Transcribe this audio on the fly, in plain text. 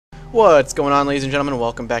What's going on, ladies and gentlemen?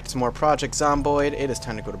 Welcome back to some more Project Zomboid. It is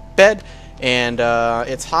time to go to bed, and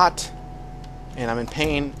it's hot, and I'm in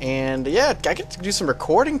pain, and yeah, I get to do some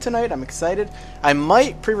recording tonight. I'm excited. I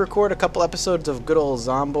might pre-record a couple episodes of good old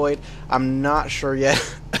Zomboid. I'm not sure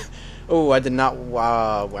yet. Oh, I did not.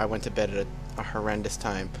 Wow, I went to bed at a horrendous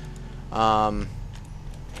time. Now I'm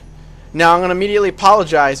gonna immediately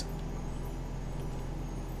apologize.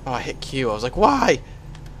 Oh, I hit Q. I was like, why?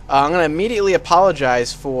 I'm going to immediately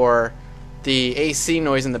apologize for the AC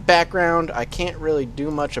noise in the background. I can't really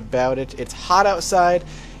do much about it. It's hot outside,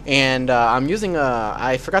 and I'm using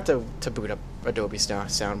I forgot to boot up Adobe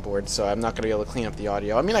Soundboard, so I'm not going to be able to clean up the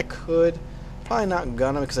audio. I mean, I could. Probably not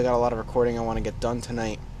gonna, because I got a lot of recording I want to get done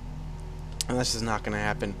tonight, and that's just not going to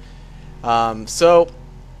happen. So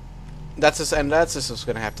that's just what's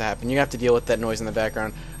going to have to happen. You have to deal with that noise in the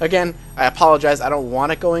background. Again, I apologize. I don't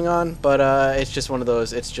want it going on, but it's just one of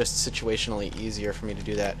those. It's just situationally easier for me to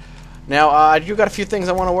do that. Now, I do got a few things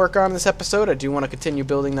I want to work on in this episode. I do want to continue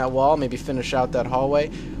building that wall, maybe finish out that hallway.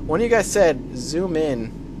 One of you guys said zoom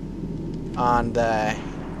in on the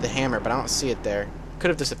hammer, but I don't see it there. Could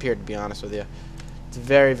have disappeared, to be honest with you. It's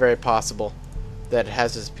very, very possible that it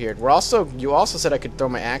has disappeared. You also said I could throw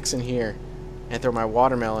my axe in here and throw my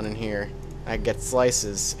watermelon in here. I get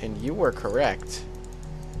slices, and you were correct.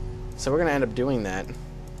 So we're gonna end up doing that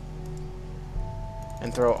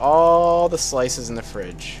and throw all the slices in the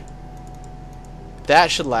fridge. That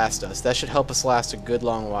should last us. That should help us last a good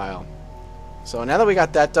long while. So now that we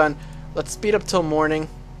got that done, let's speed up till morning.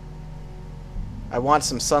 I want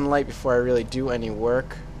some sunlight before I really do any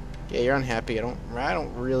work. Yeah, you're unhappy. I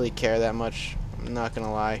don't really care that much. I'm not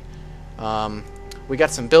gonna lie. We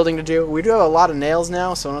got some building to do. We do have a lot of nails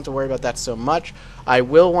now, so I don't have to worry about that so much. I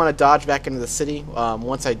will want to dodge back into the city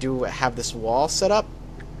once I do have this wall set up,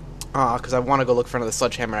 because I want to go look for another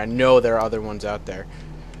sledgehammer. I know there are other ones out there,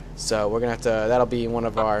 so we're gonna have to. That'll be one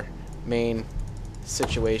of our main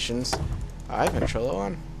situations. I have Ventrilo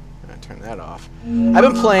on. I'm gonna turn that off. I've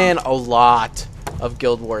been playing a lot of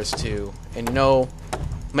Guild Wars 2, and you know,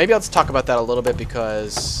 maybe I'll just talk about that a little bit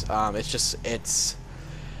because it's.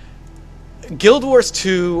 Guild Wars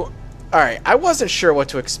 2, alright, I wasn't sure what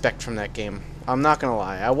to expect from that game. I'm not gonna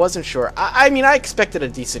lie, I wasn't sure. I mean, I expected a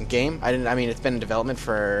decent game. I mean, it's been in development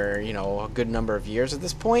for, you know, a good number of years at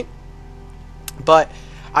this point. But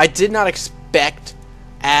I did not expect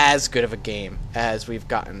as good of a game as we've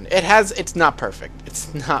gotten. It's not perfect.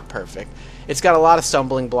 It's not perfect. It's got a lot of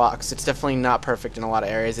stumbling blocks. It's definitely not perfect in a lot of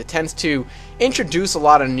areas. It tends to introduce a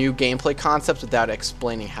lot of new gameplay concepts without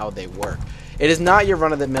explaining how they work. It is not your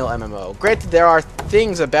run-of-the-mill MMO. Granted, there are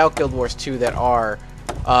things about Guild Wars 2 that are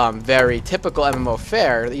very typical MMO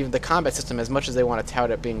fare. Even the combat system, as much as they want to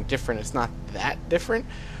tout it being different, it's not that different.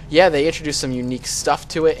 Yeah, they introduce some unique stuff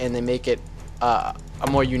to it, and they make it a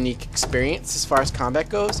more unique experience as far as combat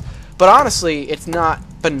goes. But honestly, it's not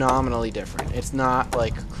phenomenally different. It's not,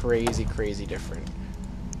 like, crazy, crazy different.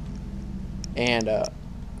 And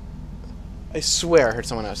I swear I heard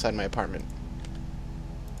someone outside my apartment.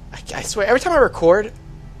 I swear, every time I record,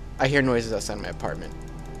 I hear noises outside my apartment.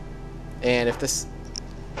 And if this...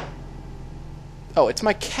 Oh, it's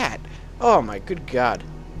my cat. Oh my good God.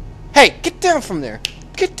 Hey, get down from there.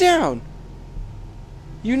 Get down.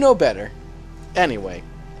 You know better. Anyway.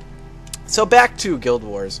 So back to Guild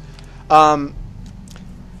Wars. Yeah,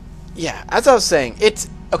 as I was saying, it's...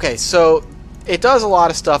 Okay, so it does a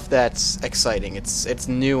lot of stuff that's exciting. It's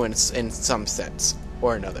new in some sense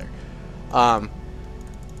or another.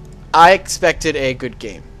 I expected a good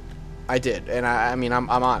game. I did, and I mean, I'm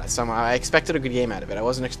honest. I expected a good game out of it. I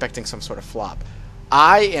wasn't expecting some sort of flop.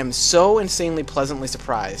 I am so insanely pleasantly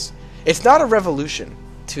surprised. It's not a revolution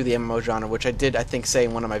to the MMO genre, which I did, I think, say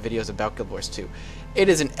in one of my videos about Guild Wars 2. It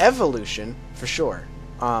is an evolution, for sure,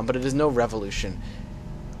 but it is no revolution.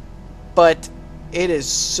 But it is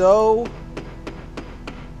so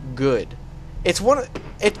good. It's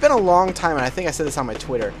been a long time, and I think I said this on my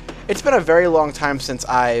Twitter. It's been a very long time since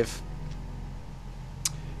I've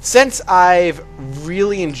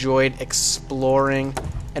really enjoyed exploring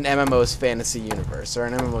an MMO's fantasy universe or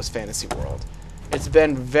an MMO's fantasy world. It's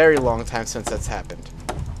been a very long time since that's happened.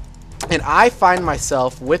 And I find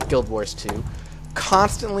myself with Guild Wars 2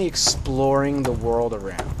 constantly exploring the world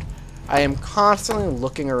around. I am constantly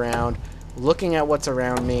looking around, looking at what's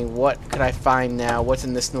around me, what could I find now, what's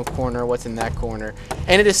in this new corner, what's in that corner.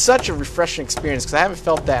 And it is such a refreshing experience because I haven't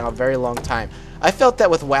felt that in a very long time. I felt that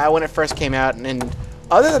with WoW when it first came out, and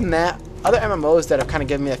other than that, other MMOs that have kind of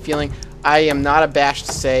given me that feeling, I am not abashed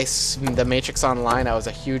to say The Matrix Online I was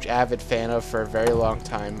a huge avid fan of for a very long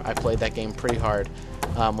time. I played that game pretty hard.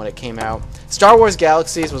 when it came out. Star Wars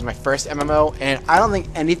Galaxies was my first MMO, and I don't think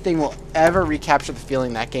anything will ever recapture the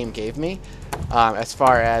feeling that game gave me, as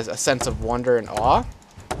far as a sense of wonder and awe.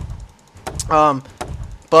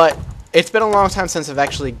 But it's been a long time since I've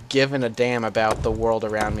actually given a damn about the world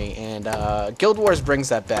around me, and Guild Wars brings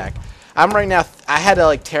that back. I'm right now, I had to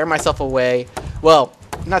like tear myself away. Well,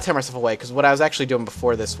 not tear myself away, because what I was actually doing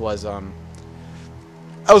before this was, I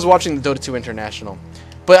was watching the Dota 2 International.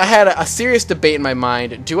 But I had a serious debate in my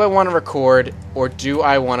mind. Do I want to record, or do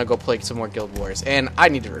I want to go play some more Guild Wars? And I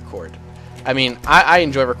need to record. I mean, I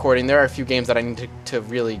enjoy recording. There are a few games that I need to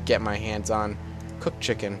really get my hands on. Cooked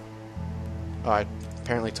chicken. Oh, I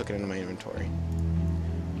apparently took it into my inventory.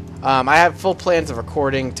 I have full plans of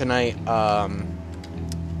recording tonight,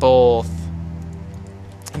 both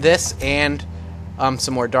this and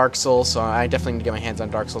some more Dark Souls, so I definitely need to get my hands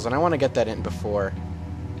on Dark Souls, and I want to get that in before...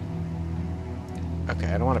 Okay,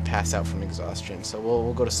 I don't want to pass out from exhaustion, so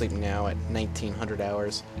we'll go to sleep now at 1900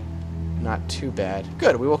 hours. Not too bad.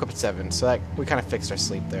 Good, we woke up at 7, so that we kind of fixed our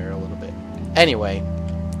sleep there a little bit. Anyway,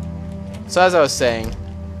 so as I was saying,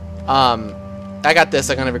 I got this.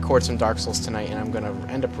 I'm going to record some Dark Souls tonight, and I'm going to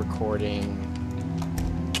end up recording...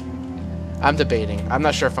 I'm debating. I'm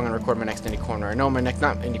not sure if I'm going to record my next Indie Corner. I know my next...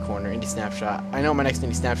 Not Indie Corner, Indie Snapshot. I know my next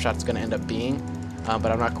Indie Snapshot is going to end up being, but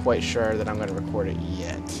I'm not quite sure that I'm going to record it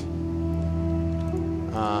yet.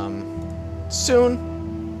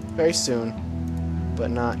 Soon. Very soon.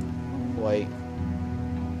 But not quite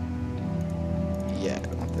yet,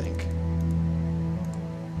 I don't think.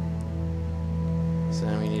 So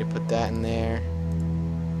now we need to put that in there.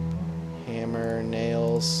 Hammer,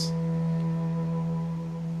 nails,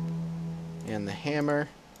 and the hammer.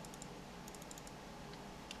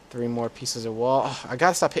 3 more pieces of wall. Oh, I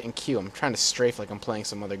gotta stop hitting Q. I'm trying to strafe like I'm playing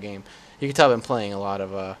some other game. You can tell I've been playing a lot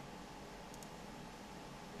of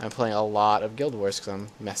Guild Wars because I'm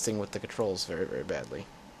messing with the controls very, very badly.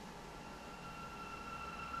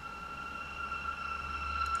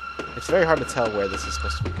 It's very hard to tell where this is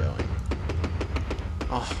supposed to be going.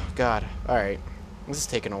 Oh, God. Alright. This is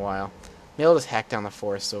taking a while. Maybe I'll just hack down the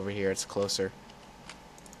forest over here. It's closer.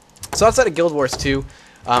 So outside of Guild Wars 2,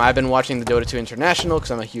 I've been watching the Dota 2 International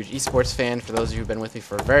because I'm a huge esports fan. For those of you who've been with me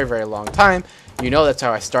for a very, very long time, you know that's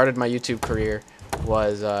how I started my YouTube career,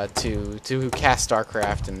 was to cast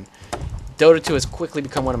StarCraft, and Dota 2 has quickly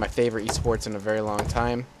become one of my favorite esports in a very long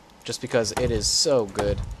time, just because it is so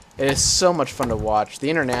good. It is so much fun to watch. The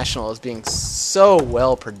International is being so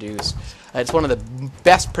well produced. It's one of the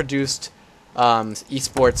best produced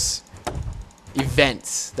esports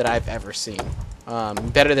events that I've ever seen.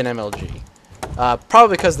 Better than MLG.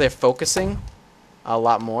 Probably because they're focusing a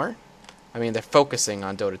lot more. I mean, they're focusing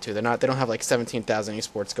on Dota 2. They don't have like 17,000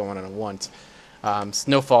 esports going on at once. It's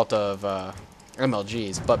no fault of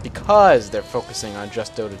MLG's, but because they're focusing on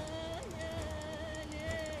just Dota...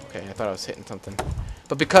 Okay, I thought I was hitting something.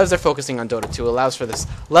 But because they're focusing on Dota 2, it allows for this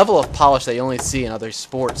level of polish that you only see in other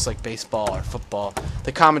sports like baseball or football.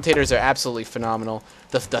 The commentators are absolutely phenomenal.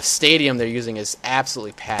 The stadium they're using is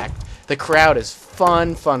absolutely packed. The crowd is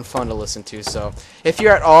fun to listen to. So if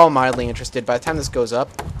you're at all mildly interested, by the time this goes up,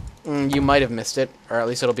 you might have missed it, or at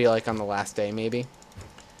least it'll be like on the last day maybe.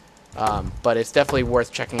 But it's definitely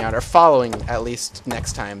worth checking out or following at least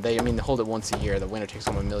next time. They hold it once a year. The winner takes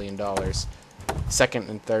home $1 million. Second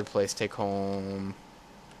and third place take home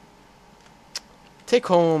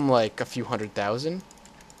like a few $100,000.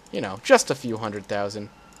 You know, just a few $100,000.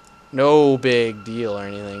 No big deal or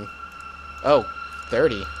anything. Oh,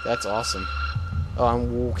 30. That's awesome. Oh,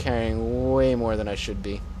 I'm carrying way more than I should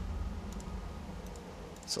be.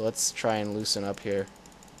 So let's try and loosen up here.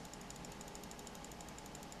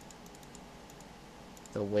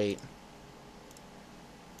 The weight.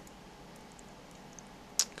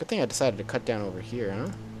 Good thing I decided to cut down over here, huh?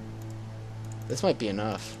 This might be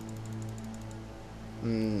enough.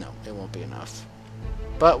 No, it won't be enough.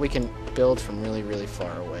 But we can build from really, really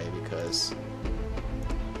far away because...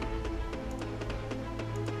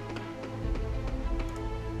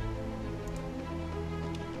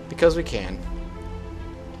 Because we can.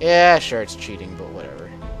 Yeah, sure, it's cheating, but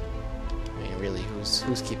whatever. I mean, really,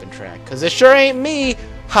 who's keeping track? Because it sure ain't me!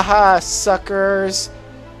 Haha, suckers!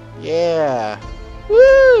 Yeah!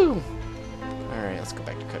 Woo! Alright, let's go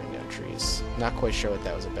back to cutting down trees. Not quite sure what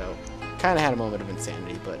that was about. Kind of had a moment of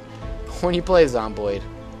insanity, but when you play Zomboid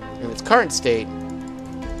in its current state,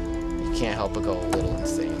 you can't help but go a little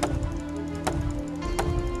insane.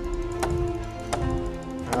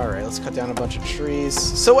 Alright, let's cut down a bunch of trees.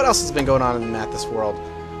 So what else has been going on in the Mathis world?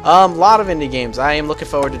 A lot of indie games. I am looking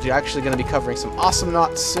forward to actually going to be covering some Awesome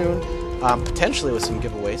Knots soon, potentially with some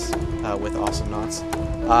giveaways with Awesome Knots.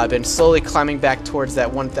 I've been slowly climbing back towards that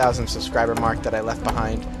 1,000 subscriber mark that I left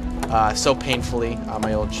behind so painfully on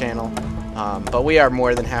my old channel. But we are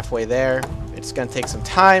more than halfway there. It's going to take some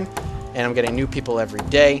time, and I'm getting new people every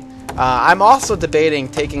day. I'm also debating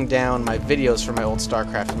taking down my videos from my old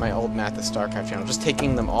StarCraft and my old Math of StarCraft channel. Just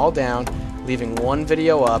taking them all down, leaving one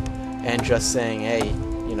video up, and just saying, hey,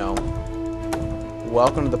 you know,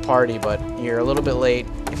 welcome to the party, but you're a little bit late.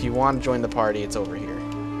 If you want to join the party, it's over here.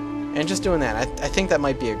 And just doing that, I think that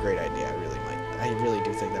might be a great idea. I really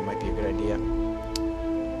do think that might be a good idea.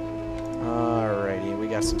 Alrighty, we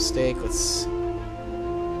got some steak. Let's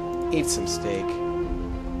eat some steak.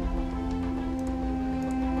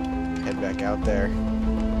 Head back out there.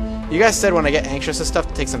 You guys said when I get anxious and stuff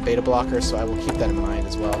to take some beta blockers, so I will keep that in mind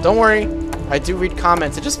as well. Don't worry, I do read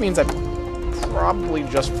comments. It just means I probably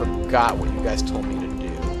just forgot what you guys told me to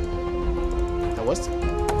do. That was...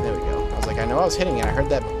 There we go. I was like, I know I was hitting it. I heard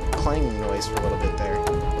that clanging noise for a little bit there.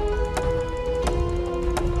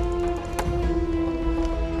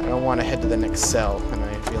 I don't want to head to the next cell, and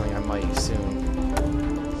I'm feeling I might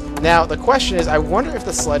soon. Now, the question is, I wonder if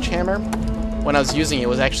the sledgehammer, when I was using it,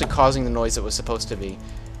 was actually causing the noise it was supposed to be,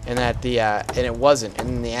 and that the and it wasn't,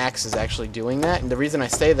 and the axe is actually doing that. And the reason I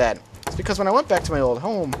say that is because when I went back to my old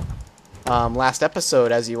home last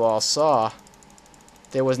episode, as you all saw,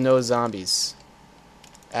 there was no zombies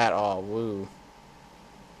at all. Woo.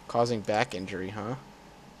 Causing back injury, huh?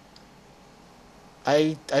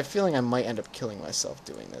 I'm feeling I might end up killing myself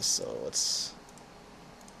doing this, so let's...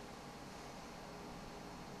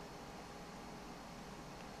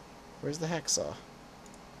 Where's the hacksaw?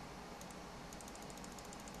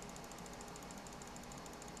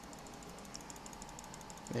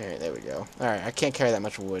 There we go. Alright, I can't carry that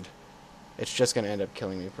much wood. It's just gonna end up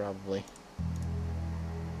killing me, probably.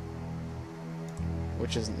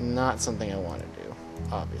 Which is not something I want to do,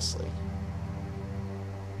 obviously.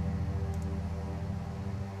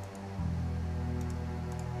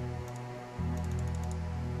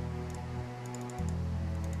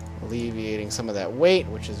 Alleviating some of that weight,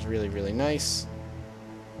 which is really, really nice.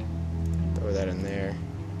 Throw that in there.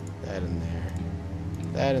 That in there.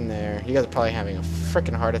 That in there. You guys are probably having a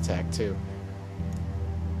freaking heart attack, too.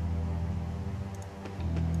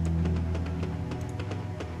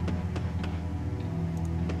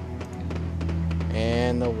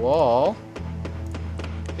 And the wall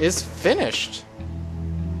is finished.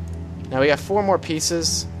 Now we got 4 more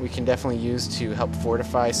pieces we can definitely use to help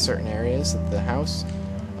fortify certain areas of the house.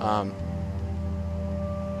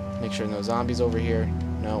 Make sure no zombies over here.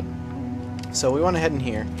 No. So we want to head in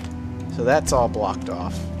here. So that's all blocked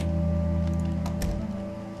off.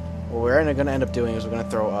 What we're going to end up doing is we're going to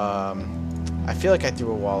throw... I feel like I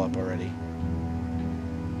threw a wall up already.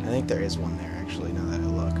 I think there is one there, actually, now that I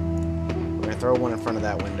look. We're going to throw one in front of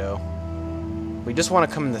that window. We just want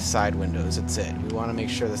to come in the side windows. That's it. We want to make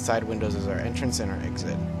sure the side windows is our entrance and our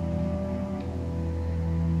exit.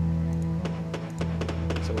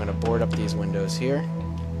 So we're going to board up these windows here.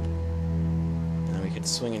 And then we can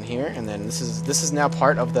swing in here. And then this is now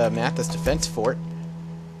part of the Mathis defense fort.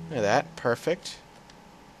 Look at that. Perfect.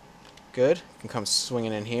 Good. Can come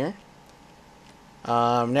swinging in here.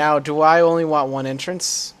 Now, do I only want one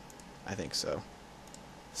entrance? I think so.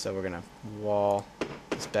 So we're going to wall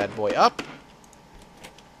this bad boy up.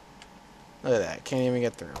 Look at that. Can't even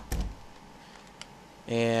get through.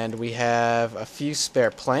 And we have a few spare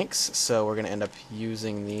planks, so we're going to end up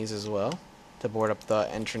using these as well to board up the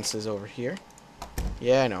entrances over here.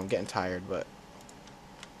 Yeah, I know, I'm getting tired, but...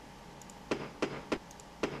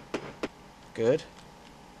 Good.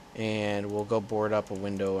 And we'll go board up a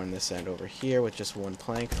window on this end over here with just one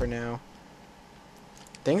plank for now.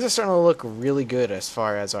 Things are starting to look really good as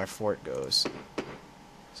far as our fort goes.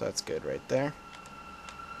 So that's good right there.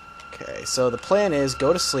 Okay, so the plan is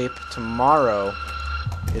go to sleep. Tomorrow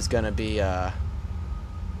is going to be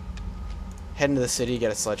heading to the city,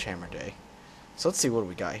 get a sledgehammer day. So let's see what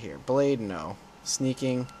we got here. Blade, no.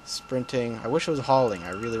 Sneaking, sprinting. I wish it was hauling.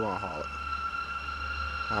 I really want to haul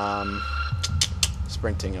it.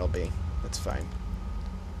 Sprinting it'll be. That's fine.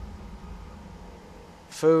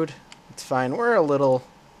 Food, it's fine.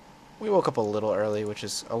 We woke up a little early, which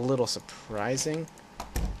is a little surprising.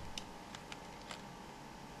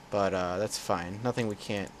 But that's fine. Nothing we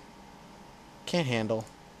can't handle.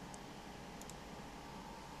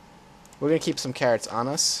 We're going to keep some carrots on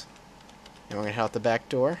us. And we're going to head out the back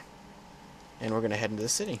door. And we're going to head into the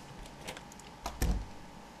city.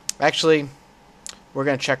 Actually, we're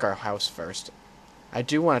going to check our house first. I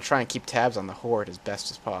do want to try and keep tabs on the horde as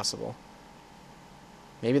best as possible.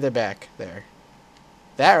 Maybe they're back there.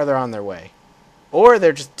 That or they're on their way. Or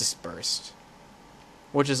they're just dispersed.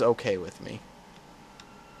 Which is okay with me.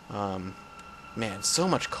 Man, so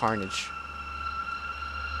much carnage.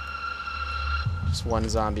 Just one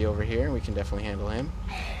zombie over here. We can definitely handle him.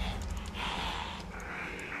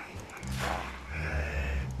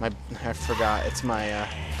 I forgot. It's my,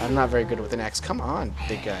 I'm not very good with an axe. Come on,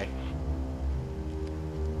 big guy.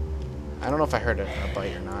 I don't know if I heard a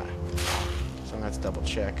bite or not. So I'm gonna have to double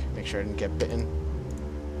check. Make sure I didn't get bitten.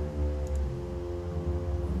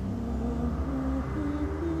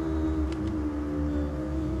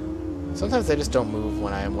 Sometimes they just don't move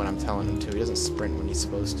when I'm telling him to. He doesn't sprint when he's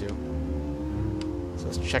supposed to. So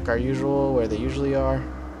let's check our usual, where they usually are.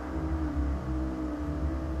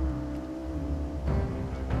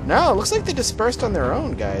 No, it looks like they dispersed on their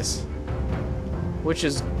own, guys. Which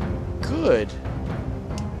is good.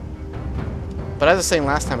 But as I was saying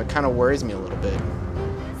last time, it kind of worries me a little bit.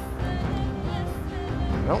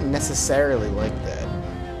 I don't necessarily like that.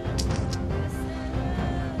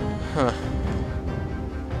 Huh.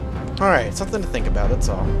 Alright, something to think about, that's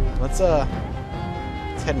all. Let's head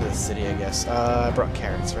into the city, I guess. I brought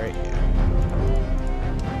carrots, right? Yeah.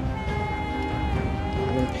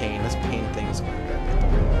 I'm in pain. This pain thing is going to drive me up the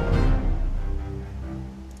wall.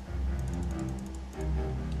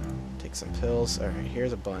 Take some pills. Alright,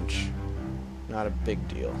 here's a bunch. Not a big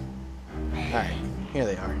deal. Alright, here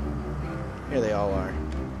they are. Here they all are.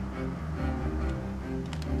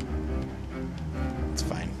 It's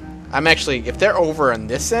fine. I'm actually, if they're over on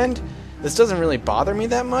this end, this doesn't really bother me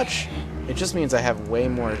that much. It just means I have way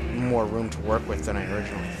more room to work with than I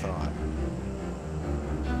originally thought.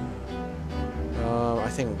 I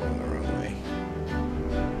think I'm going the wrong way.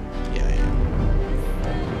 Yeah, I am.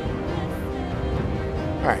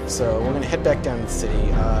 Alright, so we're going to head back down to the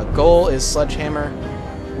city. Goal is Sledgehammer.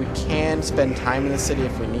 We can spend time in the city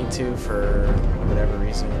if we need to for whatever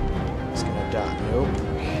reason. It's going to die. Nope.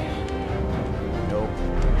 Nope.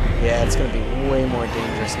 Yeah, it's going to be way more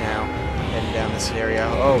dangerous now heading down this area.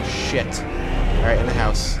 Oh, shit. Alright, in the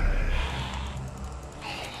house.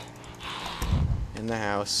 In the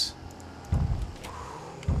house.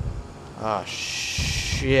 Oh,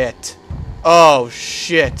 shit. Oh,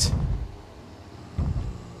 shit.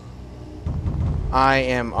 I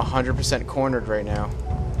am 100% cornered right now.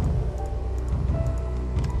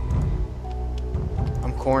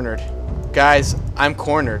 I'm cornered. Guys, I'm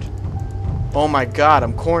cornered. Oh my god,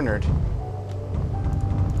 I'm cornered.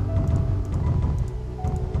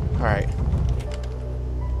 Alright.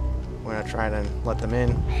 We're gonna try to let them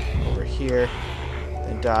in over here.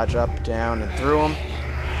 Then dodge up, down, and through them.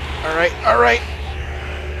 Alright, alright.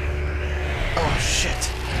 Oh,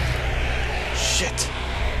 shit. Shit.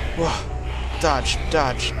 Whoa. Dodge,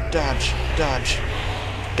 dodge, dodge, dodge.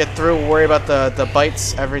 Get through, worry about the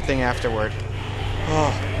bites, everything afterward.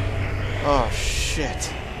 Oh. Oh,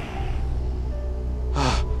 shit.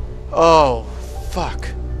 Oh. Oh, fuck.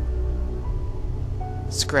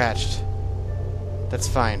 Scratched. That's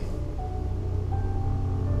fine.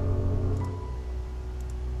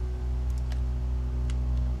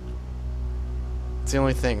 It's the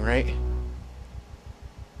only thing, right?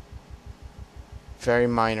 Very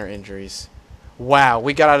minor injuries. Wow,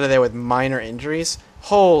 we got out of there with minor injuries?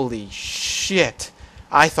 Holy shit.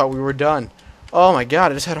 I thought we were done. Oh my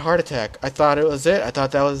god, I just had a heart attack. I thought it was it. I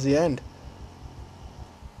thought that was the end.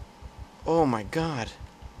 Oh my god.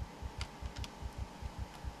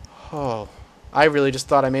 Oh. I really just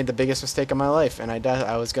thought I made the biggest mistake of my life, and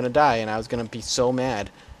I was gonna die, and I was gonna be so mad.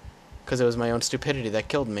 Because it was my own stupidity that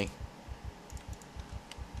killed me.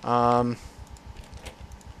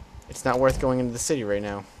 It's not worth going into the city right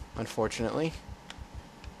now, unfortunately.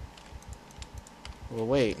 We'll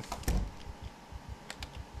wait.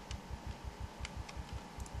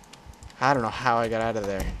 I don't know how I got out of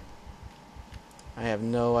there. I have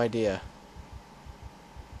no idea.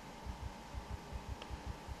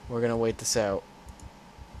 We're gonna wait this out.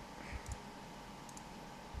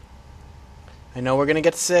 I know we're gonna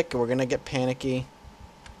get sick, we're gonna get panicky.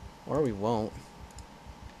 Or we won't.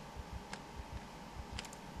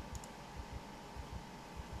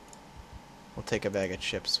 We'll take a bag of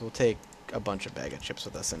chips. We'll take a bunch of bag of chips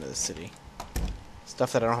with us into the city.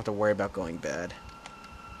 Stuff that I don't have to worry about going bad.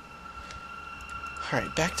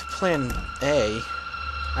 Alright, back to plan A.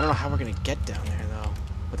 I don't know how we're gonna get down there, though.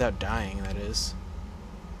 Without dying, that is.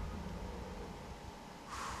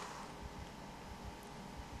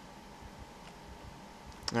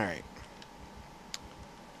 Alright.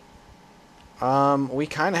 We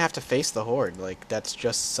kind of have to face the Horde. Like, that's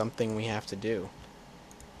just something we have to do.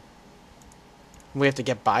 We have to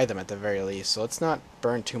get by them at the very least, so let's not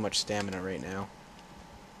burn too much stamina right now.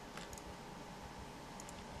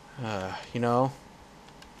 You know,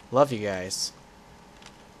 love you guys.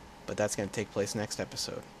 But that's going to take place next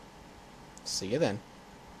episode. See you then.